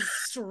 I was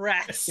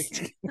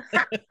stressed.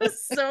 I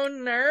was so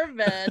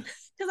nervous.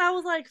 Because I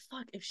was like,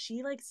 fuck, if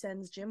she like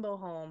sends Jimbo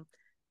home,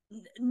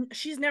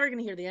 she's never going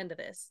to hear the end of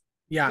this.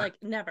 Yeah. Like,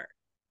 never.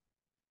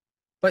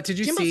 But did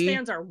you Jimbo's see? Jimbo's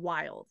fans are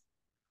wild.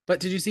 But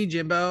did you see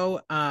Jimbo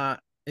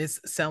is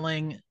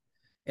selling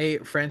a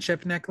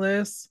friendship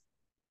necklace?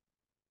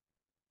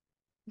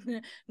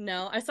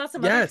 No, I saw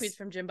some other tweets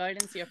from Jimbo. I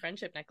didn't see a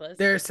friendship necklace.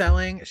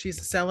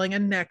 She's selling a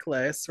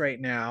necklace right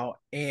now,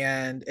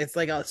 and it's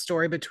like a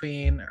story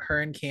between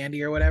her and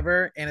Candy or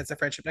whatever, and it's a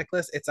friendship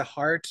necklace. It's a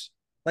heart,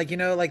 like, you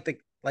know, like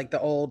the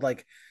old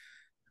like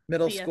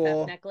middle BFF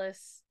school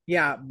necklace.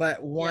 Yeah,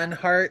 but one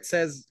heart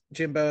says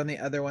Jimbo and the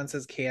other one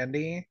says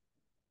Candy.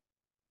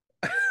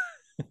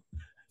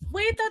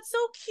 Wait, that's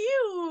so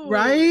cute.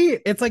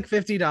 Right? It's like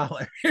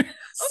 $50.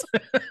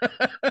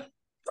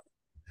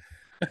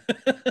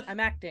 I'm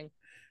acting.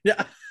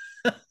 Yeah.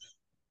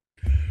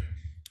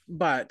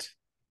 But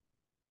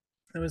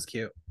it was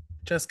cute.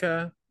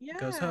 Jessica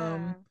goes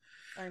home.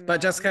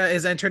 But Jessica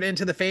is entered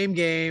into the Fame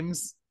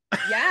Games.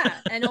 Yeah,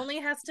 and only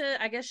has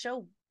to, I guess,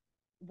 show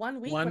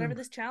 1 week, whatever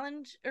this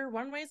challenge or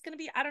one way is going to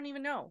be. I don't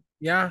even know.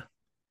 Yeah.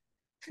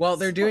 Well,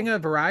 they're doing a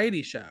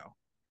variety show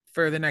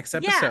for the next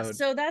episode. Yeah,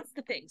 so that's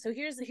the thing. So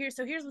here's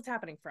what's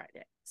happening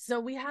Friday. So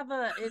we have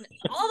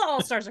all the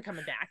All-Stars are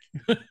coming back.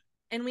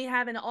 And we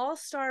have an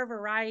all-star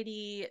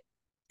variety.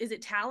 Is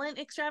it talent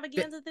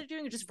extravaganza that they're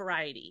doing, or just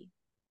variety?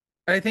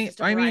 I mean,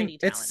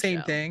 it's the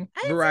same thing.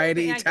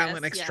 Variety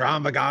talent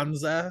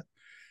extravaganza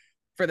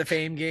for the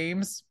Fame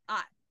Games.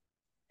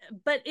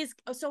 But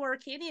are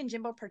Candy and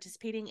Jimbo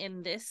participating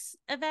in this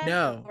event?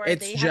 No,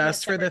 it's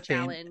just for the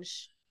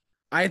challenge.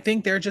 I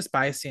think they're just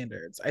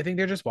bystanders. I think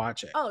they're just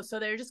watching. Oh, so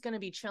they're just going to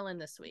be chilling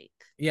this week.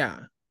 Yeah.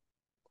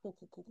 Cool.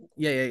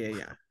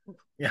 Yeah.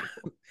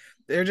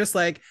 They're just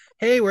like,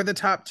 hey, we're the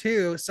top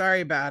 2. Sorry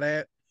about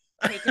it.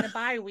 Taking a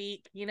bye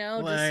week, you know,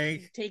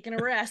 like... just taking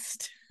a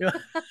rest.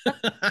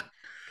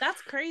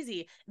 That's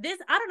crazy.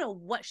 I don't know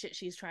what shit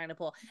she's trying to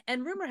pull.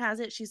 And rumor has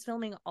it she's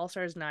filming All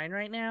Stars 9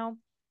 right now.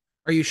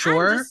 Are you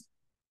sure?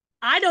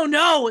 I don't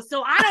know.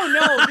 So I don't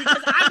know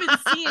because I've been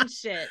seeing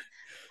shit.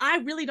 I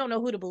really don't know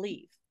who to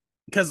believe.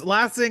 Because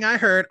last thing I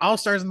heard, All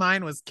Stars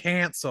 9 was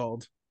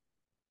canceled.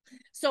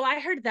 So I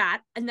heard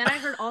that, and then I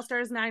heard All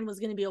Stars 9 was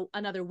going to be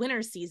another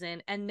winter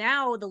season, and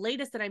now the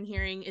latest that I'm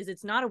hearing is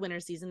it's not a winter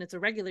season, it's a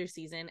regular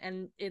season,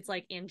 and it's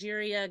like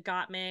Angeria,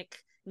 Gottmik,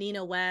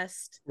 Nina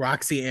West,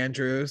 Roxy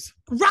Andrews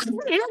for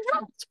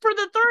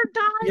the 3rd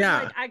time.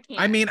 Yeah, like, I can't.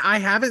 I mean, I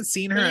haven't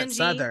seen her Angie. at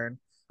Southern.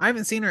 I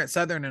haven't seen her at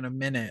Southern in a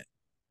minute.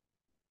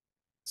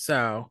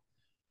 So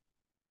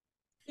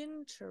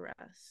interesting.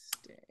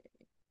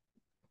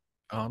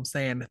 Oh, I'm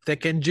saying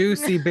thick and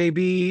juicy,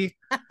 baby.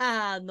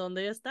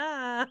 ¿Dónde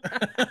está?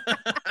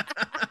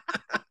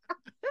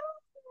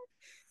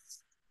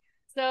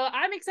 So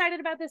I'm excited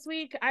about this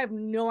week. I have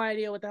no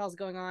idea what the hell's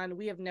going on.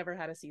 We have never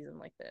had a season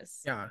like this.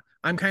 Yeah,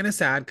 I'm kind of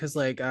sad because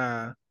like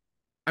I'm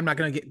not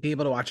gonna be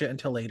able to watch it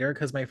until later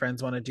because my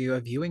friends want to do a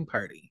viewing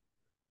party.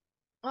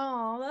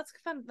 Oh, that's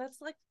fun. That's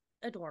like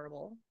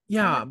adorable.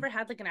 Yeah. I've never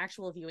had like an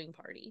actual viewing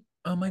party.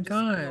 Oh my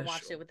gosh.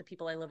 Watched it with the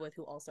people I live with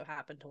who also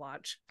happen to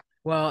watch.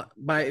 Well,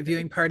 my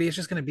viewing party is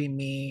just gonna be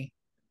me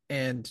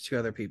and 2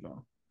 other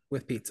people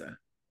with pizza.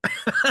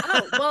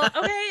 Oh, well,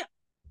 okay.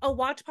 A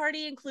watch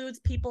party includes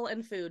people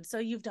and food, so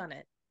you've done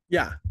it.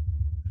 Yeah.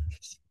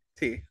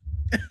 Tea.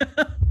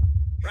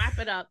 Wrap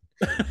it up.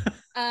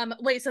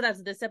 Wait, so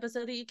that's this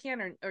episode that you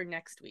can, or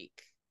next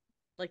week,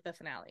 like the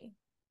finale?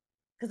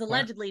 Because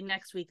allegedly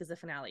next week is the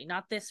finale,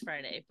 not this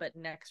Friday, but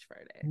next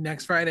Friday.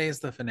 Next Friday is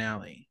the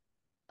finale.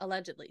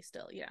 Allegedly,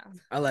 still, yeah.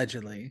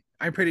 Allegedly,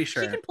 I'm pretty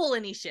sure she can pull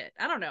any shit.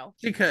 I don't know.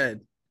 She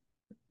could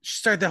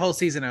start the whole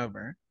season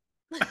over.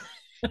 She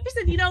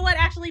said, "You know what?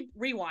 Actually,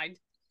 rewind."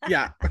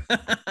 Yeah.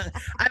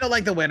 I don't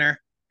like the winner.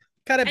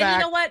 Cut it back.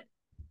 And you know what?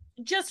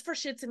 Just for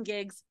shits and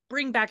gigs,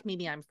 bring back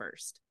Mimi I'm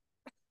First.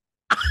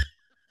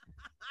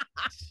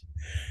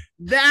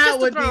 That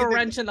just would throw be a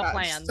wrench in the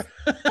plans.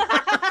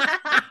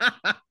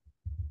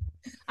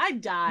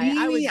 I'd die.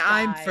 Mimi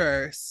I'm die.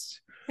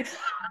 First.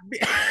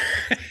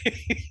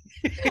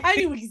 I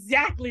knew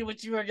exactly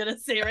what you were gonna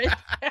say right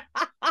there.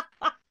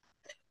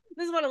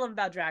 This is what I love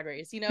about Drag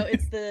Race. You know,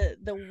 it's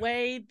the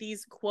way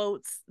these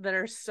quotes that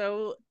are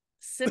so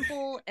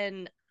simple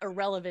and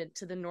irrelevant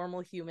to the normal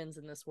humans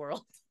in this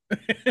world,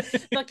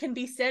 but can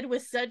be said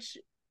with such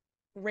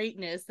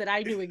greatness that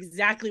I knew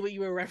exactly what you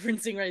were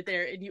referencing right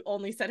there, and you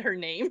only said her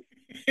name.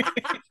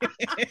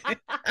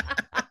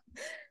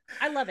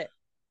 I love it.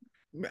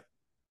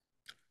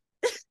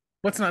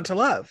 What's not to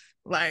love?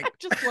 Like, I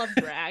just love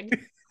drag.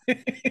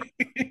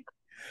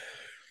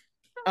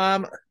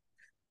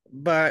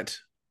 But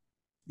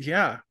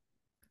yeah,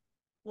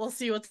 we'll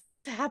see what's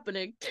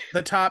happening.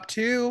 The top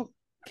 2,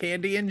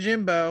 Candy and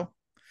Jimbo.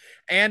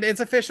 And it's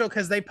official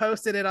because they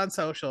posted it on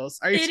socials.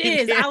 It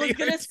is. I was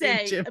going to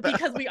say, Jimbo?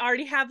 Because we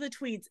already have the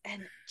tweets,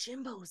 and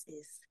Jimbo's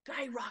is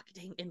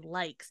skyrocketing in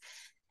likes.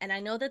 And I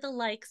know that the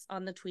likes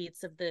on the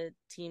tweets of the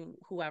team,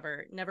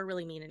 whoever, never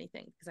really mean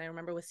anything. Because I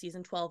remember with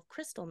season 12,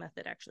 Crystal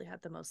Method actually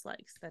had the most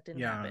likes. That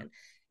didn't happen.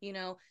 You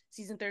know,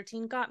 season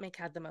 13, Gottmik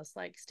had the most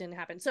likes. Didn't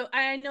happen. So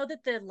I know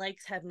that the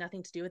likes have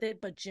nothing to do with it.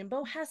 But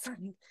Jimbo has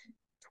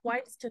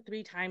like 2 to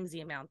 3 times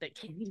the amount that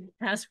Candy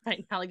has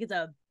right now. Like, it's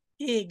a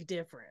big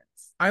difference.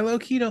 I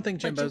low-key don't think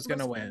Jimbo's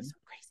gonna win. So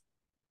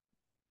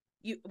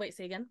you wait,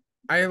 say again?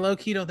 I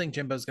low-key don't think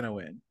Jimbo's gonna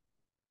win.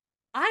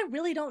 I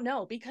really don't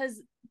know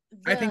because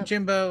I think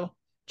Jimbo's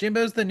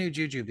the new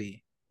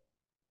Jujubee.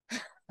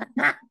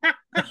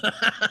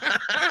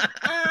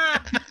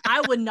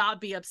 I would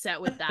not be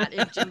upset with that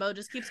if Jimbo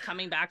just keeps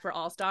coming back for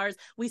All Stars.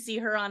 We see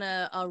her on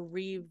a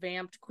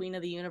revamped Queen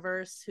of the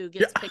Universe who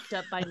gets picked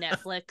up by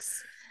Netflix.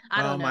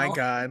 I don't know. Oh my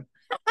god.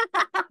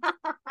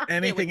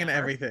 Anything and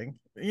everything.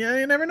 Yeah,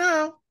 you never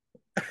know.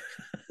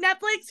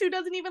 Netflix, who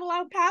doesn't even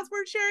allow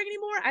password sharing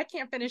anymore. I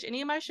can't finish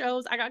any of my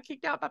shows. I got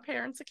kicked out my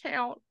parents'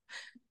 account.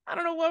 I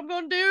don't know what I'm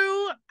gonna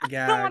do. I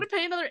don't want to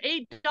pay another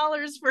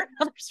 $8 for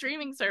another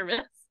streaming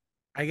service.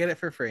 I get it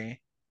for free.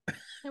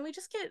 Can we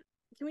just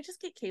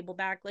get cable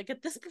back? Like,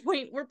 at this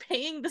point, we're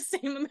paying the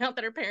same amount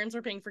that our parents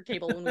were paying for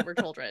cable when we were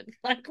children.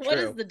 Like, what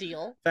is the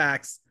deal?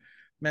 Facts.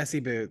 Messy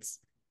boots.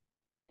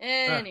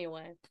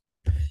 Anyway.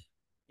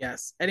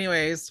 Yes.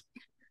 Anyways,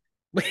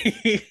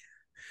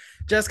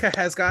 Jessica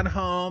has gone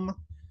home.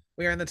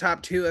 We are in the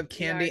top 2 of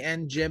Candy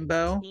and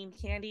Jimbo. Team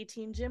Candy,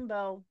 Team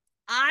Jimbo.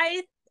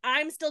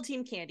 I'm still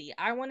Team Candy.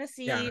 I want to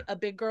see a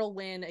big girl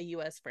win a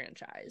US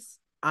franchise.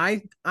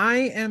 I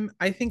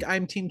think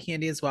I'm Team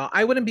Candy as well.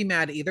 I wouldn't be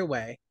mad either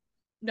way.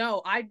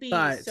 No, I'd be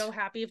so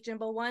happy if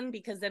Jimbo won,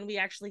 because then we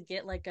actually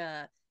get like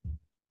a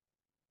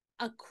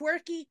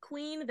quirky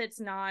queen that's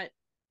not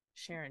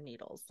Sharon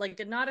Needles. Like,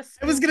 not a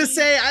spooky... I was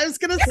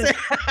gonna say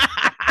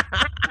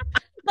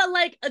but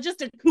like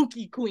just a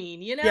kooky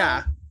queen, you know?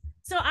 Yeah.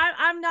 So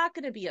I'm not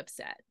gonna be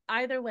upset.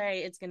 Either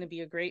way, it's gonna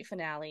be a great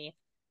finale.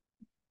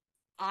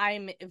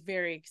 I'm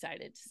very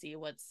excited to see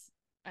what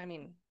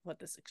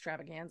this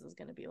extravaganza is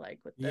going to be like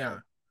with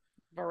the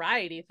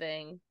variety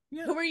thing.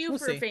 Yeah, who are you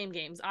for Fame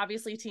Games?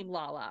 Obviously Team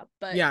Lala,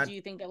 but do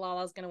you think that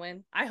Lala's going to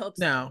win? I hope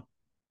so. No.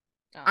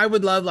 Oh. I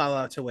would love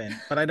Lala to win,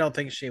 but I don't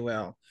think she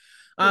will.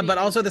 But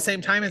also at the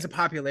same time, it's a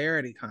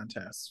popularity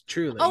contest,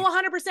 truly. Oh,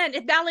 100%.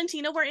 If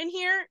Valentina were in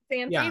here,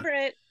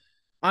 favorite.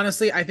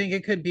 Honestly, I think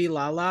it could be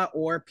Lala,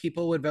 or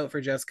people would vote for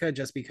Jessica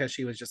just because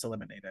she was just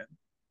eliminated.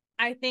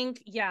 I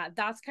think,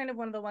 that's kind of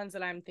one of the ones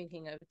that I'm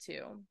thinking of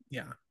too.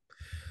 Yeah.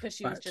 Because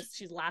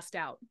she's last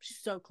out.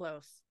 She's so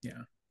close.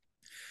 Yeah.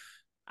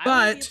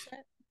 But,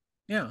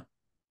 yeah.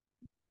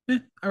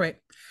 All right.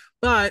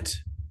 But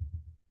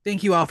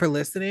thank you all for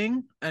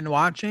listening and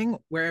watching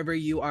wherever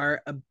you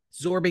are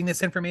absorbing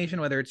this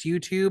information, whether it's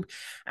YouTube,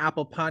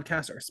 Apple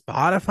Podcasts, or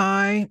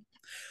Spotify.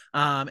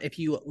 If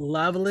you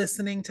love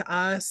listening to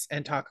us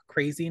and talk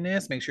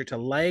craziness, make sure to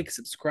like,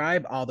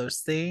 subscribe, all those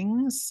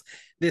things.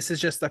 This is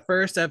just the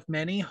first of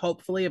many,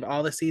 hopefully, of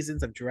all the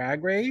seasons of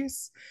Drag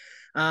Race.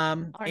 Our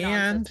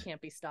nonsense And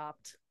can't be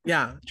stopped.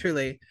 yeah,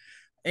 truly.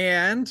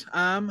 And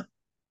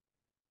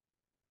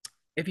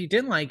if you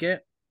didn't like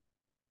it,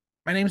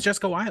 my name is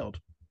Jessica Wild.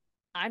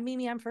 I'm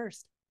Mimi, I'm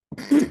first.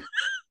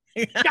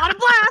 Yeah. Gotta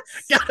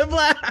blast! Gotta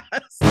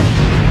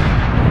blast!